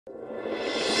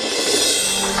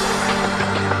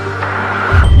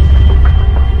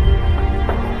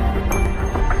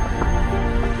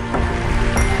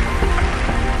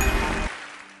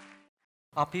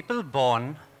Are people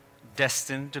born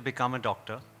destined to become a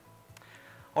doctor?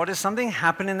 Or does something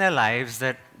happen in their lives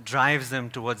that drives them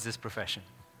towards this profession?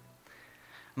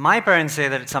 My parents say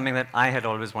that it's something that I had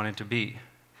always wanted to be.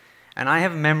 And I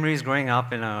have memories growing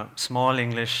up in a small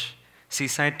English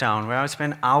seaside town where I would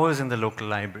spend hours in the local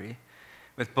library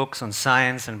with books on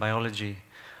science and biology,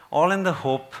 all in the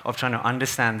hope of trying to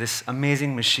understand this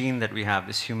amazing machine that we have,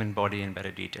 this human body, in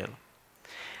better detail.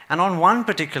 And on one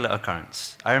particular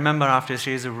occurrence, I remember after a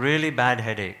series of really bad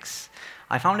headaches,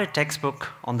 I found a textbook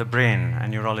on the brain and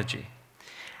neurology.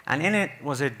 And in it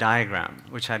was a diagram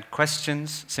which had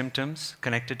questions, symptoms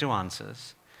connected to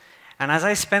answers. And as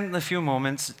I spent the few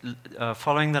moments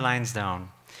following the lines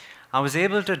down, I was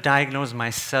able to diagnose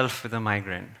myself with a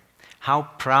migraine. How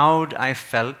proud I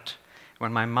felt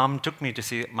when my mom took me to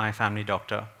see my family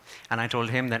doctor, and I told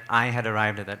him that I had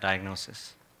arrived at that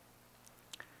diagnosis.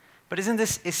 But isn't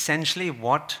this essentially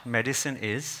what medicine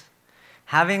is?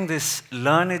 Having this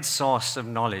learned source of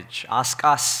knowledge ask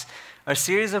us a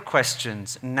series of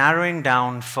questions, narrowing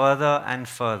down further and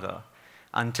further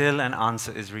until an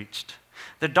answer is reached.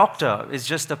 The doctor is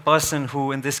just a person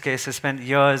who, in this case, has spent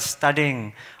years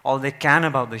studying all they can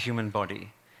about the human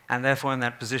body, and therefore in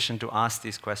that position to ask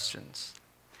these questions.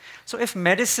 So if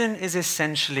medicine is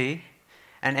essentially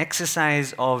an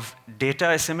exercise of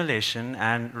data assimilation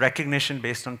and recognition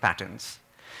based on patterns,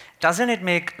 doesn't it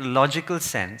make logical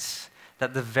sense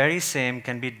that the very same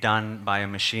can be done by a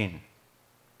machine?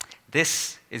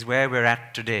 This is where we're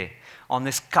at today, on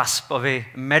this cusp of a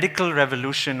medical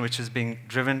revolution which is being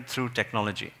driven through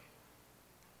technology.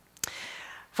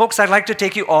 Folks, I'd like to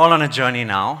take you all on a journey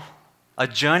now, a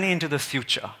journey into the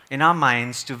future, in our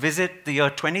minds, to visit the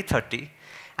year 2030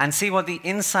 and see what the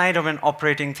inside of an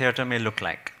operating theater may look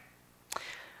like.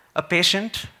 A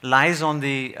patient lies on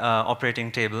the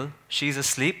operating table. She's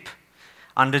asleep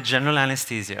under general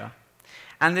anesthesia.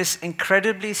 And this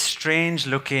incredibly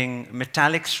strange-looking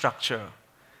metallic structure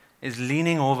is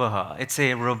leaning over her. It's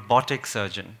a robotic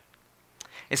surgeon.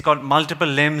 It's got multiple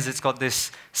limbs. It's got this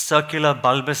circular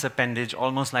bulbous appendage,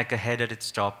 almost like a head at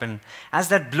its top. And as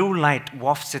that blue light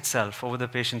wafts itself over the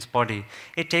patient's body,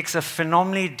 it takes a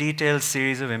phenomenally detailed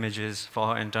series of images for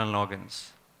her internal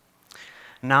organs.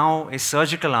 Now, a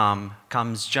surgical arm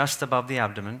comes just above the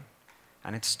abdomen,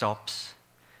 and it stops,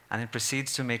 and it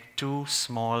proceeds to make two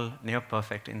small,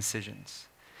 near-perfect incisions.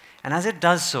 And as it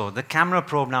does so, the camera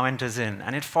probe now enters in,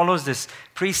 and it follows this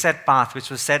preset path which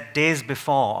was set days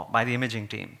before by the imaging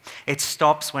team. It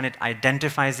stops when it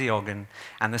identifies the organ,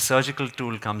 and the surgical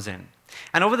tool comes in.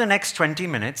 And over the next 20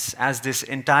 minutes, as this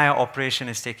entire operation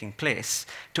is taking place,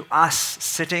 to us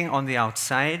sitting on the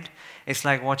outside, it's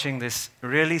like watching this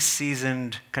really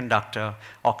seasoned conductor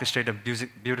orchestrate a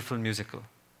beautiful musical.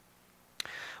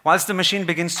 Whilst the machine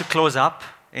begins to close up,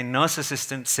 a nurse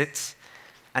assistant sits,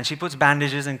 and she puts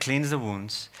bandages and cleans the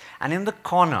wounds. And in the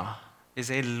corner is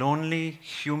a lonely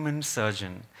human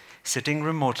surgeon sitting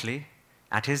remotely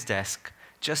at his desk,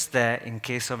 just there in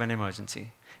case of an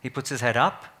emergency. He puts his head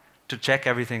up to check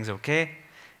everything's okay,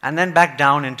 and then back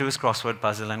down into his crossword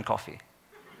puzzle and coffee.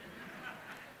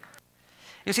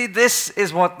 You see, this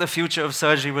is what the future of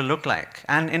surgery will look like.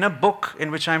 And in a book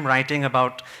in which I'm writing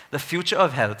about the future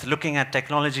of health, looking at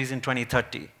technologies in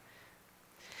 2030,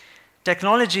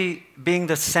 technology, being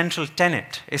the central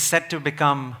tenet, is set to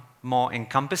become more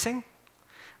encompassing,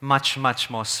 much, much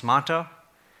more smarter,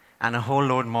 and a whole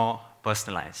load more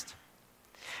personalized.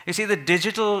 You see, the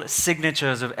digital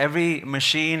signatures of every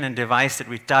machine and device that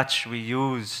we touch, we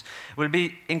use, will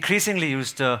be increasingly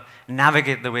used to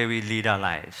navigate the way we lead our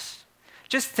lives.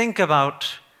 Just think about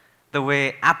the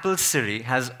way Apple Siri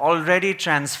has already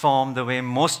transformed the way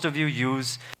most of you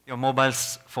use your mobile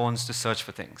phones to search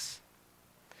for things.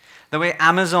 The way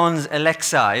Amazon's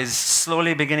Alexa is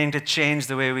slowly beginning to change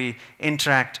the way we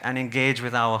interact and engage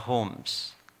with our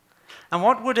homes. And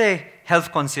what would a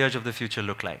health concierge of the future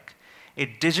look like? A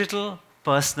digital,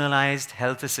 personalized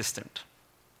health assistant.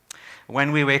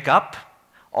 When we wake up,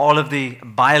 all of the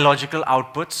biological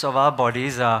outputs of our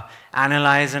bodies are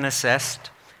analyzed and assessed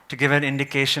to give an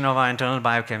indication of our internal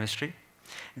biochemistry.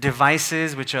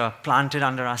 Devices which are planted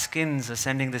under our skins are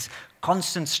sending this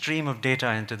constant stream of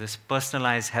data into this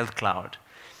personalized health cloud.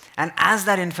 And as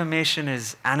that information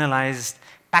is analyzed,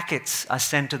 packets are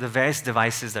sent to the various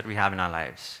devices that we have in our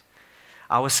lives.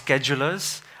 Our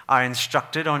schedulers are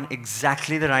instructed on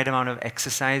exactly the right amount of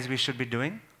exercise we should be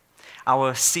doing.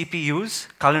 Our CPUs,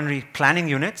 culinary planning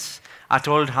units, are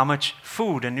told how much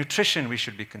food and nutrition we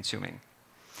should be consuming.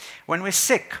 When we're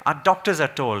sick, our doctors are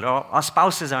told, or our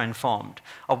spouses are informed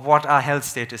of what our health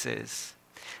status is.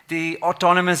 The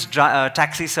autonomous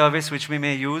taxi service which we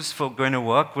may use for going to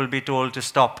work will be told to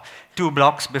stop 2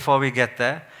 blocks before we get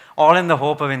there, all in the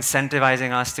hope of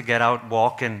incentivizing us to get out,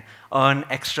 walk, and earn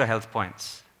extra health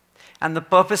points. And the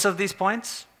purpose of these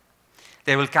points?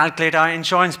 They will calculate our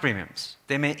insurance premiums.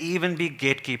 They may even be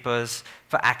gatekeepers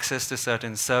for access to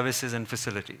certain services and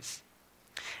facilities.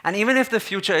 And even if the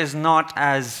future is not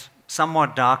as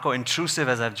somewhat dark or intrusive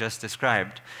as I've just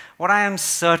described, what I am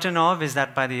certain of is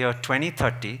that by the year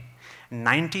 2030,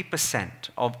 90%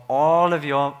 of all of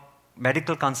your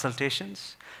medical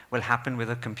consultations will happen with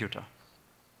a computer.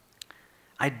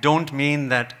 I don't mean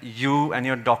that you and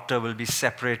your doctor will be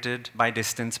separated by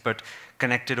distance but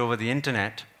connected over the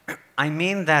internet. I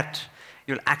mean that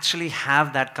you'll actually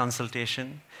have that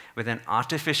consultation with an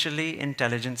artificially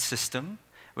intelligent system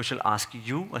which will ask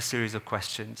you a series of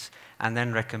questions and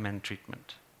then recommend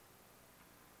treatment.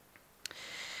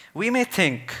 We may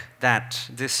think that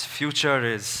this future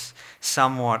is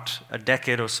somewhat a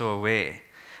decade or so away,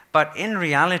 but in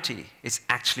reality, it's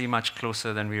actually much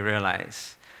closer than we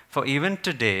realize. For even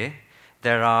today,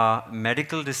 there are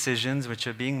medical decisions which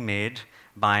are being made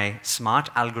by smart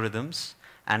algorithms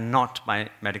and not by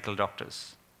medical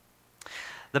doctors.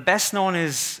 The best known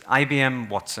is IBM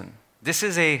Watson. This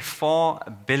is a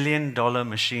 $4 billion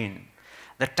machine.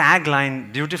 The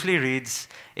tagline beautifully reads,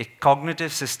 "A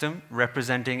cognitive system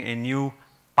representing a new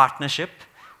partnership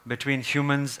between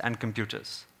humans and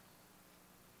computers."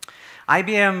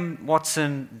 IBM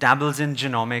Watson dabbles in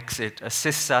genomics. It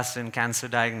assists us in cancer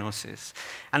diagnosis.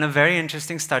 And a very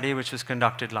interesting study which was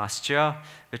conducted last year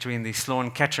between the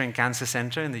Sloan Kettering Cancer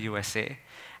Center in the USA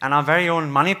and our very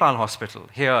own Manipal Hospital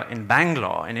here in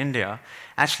Bangalore, in India,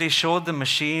 actually showed the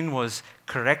machine was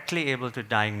correctly able to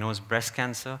diagnose breast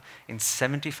cancer in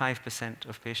 75%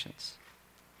 of patients.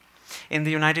 In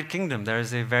the United Kingdom, there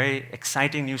is a very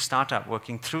exciting new startup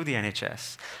working through the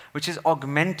NHS, which is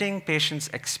augmenting patients'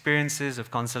 experiences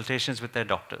of consultations with their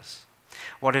doctors.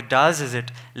 What it does is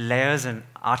it layers an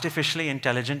artificially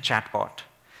intelligent chatbot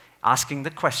asking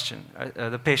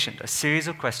the patient a series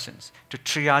of questions to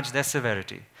triage their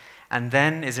severity, and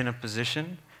then is in a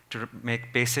position to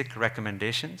make basic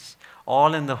recommendations,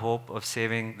 all in the hope of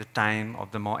saving the time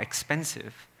of the more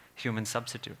expensive human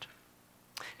substitute.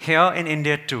 Here in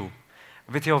India too,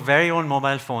 with your very own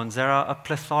mobile phones, there are a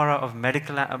plethora of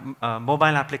medical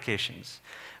mobile applications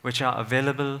which are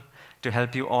available to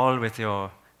help you all with your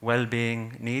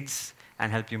well-being needs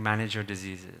and help you manage your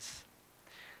diseases.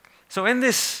 So in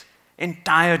this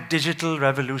entire digital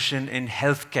revolution in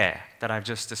healthcare that I've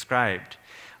just described,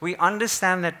 we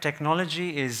understand that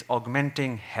technology is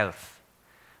augmenting health.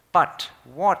 But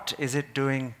what is it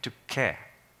doing to care?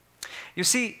 You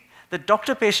see, the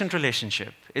doctor-patient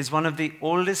relationship is one of the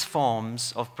oldest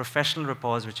forms of professional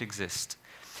rapport which exist.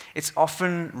 It's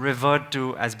often referred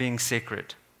to as being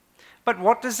sacred. But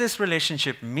what does this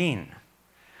relationship mean?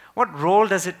 What role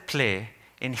does it play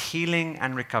in healing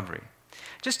and recovery?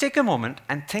 Just take a moment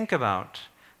and think about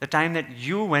the time that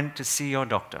you went to see your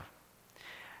doctor.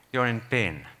 You're in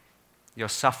pain. You're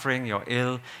suffering, you're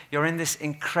ill, you're in this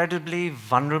incredibly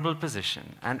vulnerable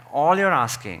position, and all you're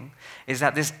asking is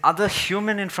that this other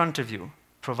human in front of you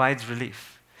provides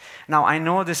relief. Now, I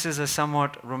know this is a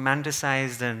somewhat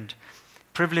romanticized and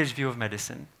privileged view of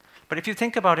medicine, but if you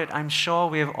think about it, I'm sure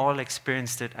we have all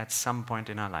experienced it at some point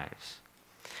in our lives.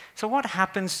 So what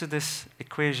happens to this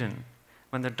equation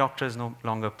when the doctor is no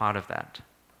longer part of that?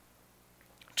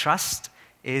 Trust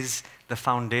is the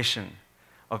foundation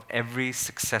of every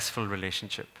successful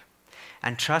relationship.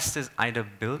 And trust is either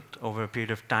built over a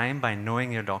period of time by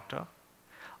knowing your doctor,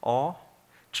 or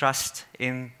trust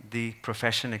in the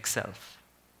profession itself.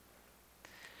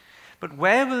 But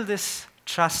where will this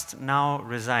trust now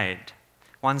reside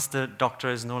once the doctor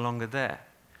is no longer there?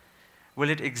 Will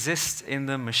it exist in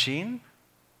the machine?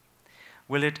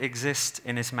 Will it exist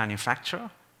in its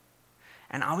manufacturer?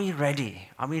 And are we ready?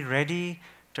 Are we ready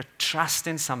to trust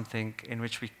in something in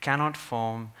which we cannot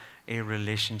form a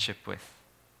relationship with?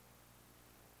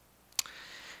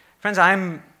 Friends,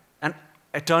 I'm an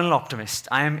eternal optimist.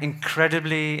 I am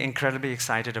incredibly, incredibly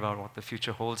excited about what the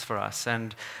future holds for us.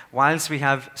 And whilst we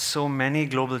have so many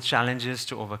global challenges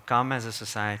to overcome as a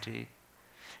society,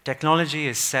 technology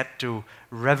is set to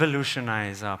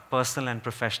revolutionize our personal and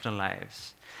professional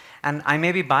lives. And I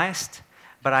may be biased,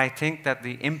 but I think that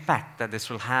the impact that this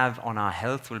will have on our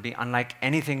health will be unlike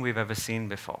anything we've ever seen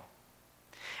before.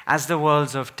 As the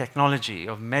worlds of technology,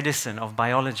 of medicine, of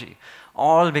biology,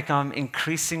 all become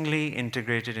increasingly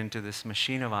integrated into this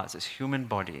machine of ours, this human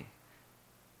body,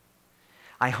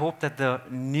 I hope that the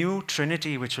new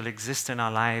trinity which will exist in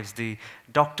our lives, the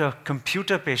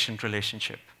doctor-computer-patient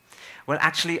relationship, will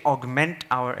actually augment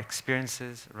our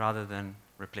experiences rather than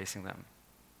replacing them.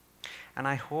 And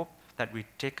I hope that we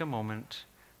take a moment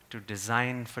to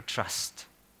design for trust,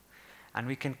 and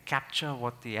we can capture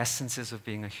what the essence is of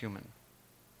being a human,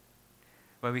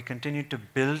 where we continue to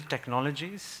build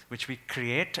technologies which we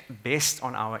create based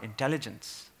on our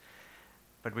intelligence,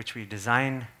 but which we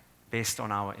design based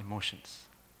on our emotions.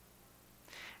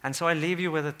 And so I leave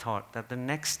you with a thought that the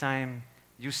next time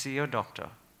you see your doctor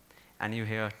and you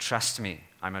hear, "Trust me,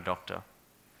 I'm a doctor,"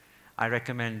 I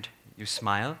recommend you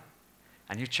smile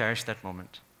and you cherish that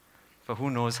moment, for who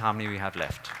knows how many we have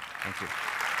left. Thank you.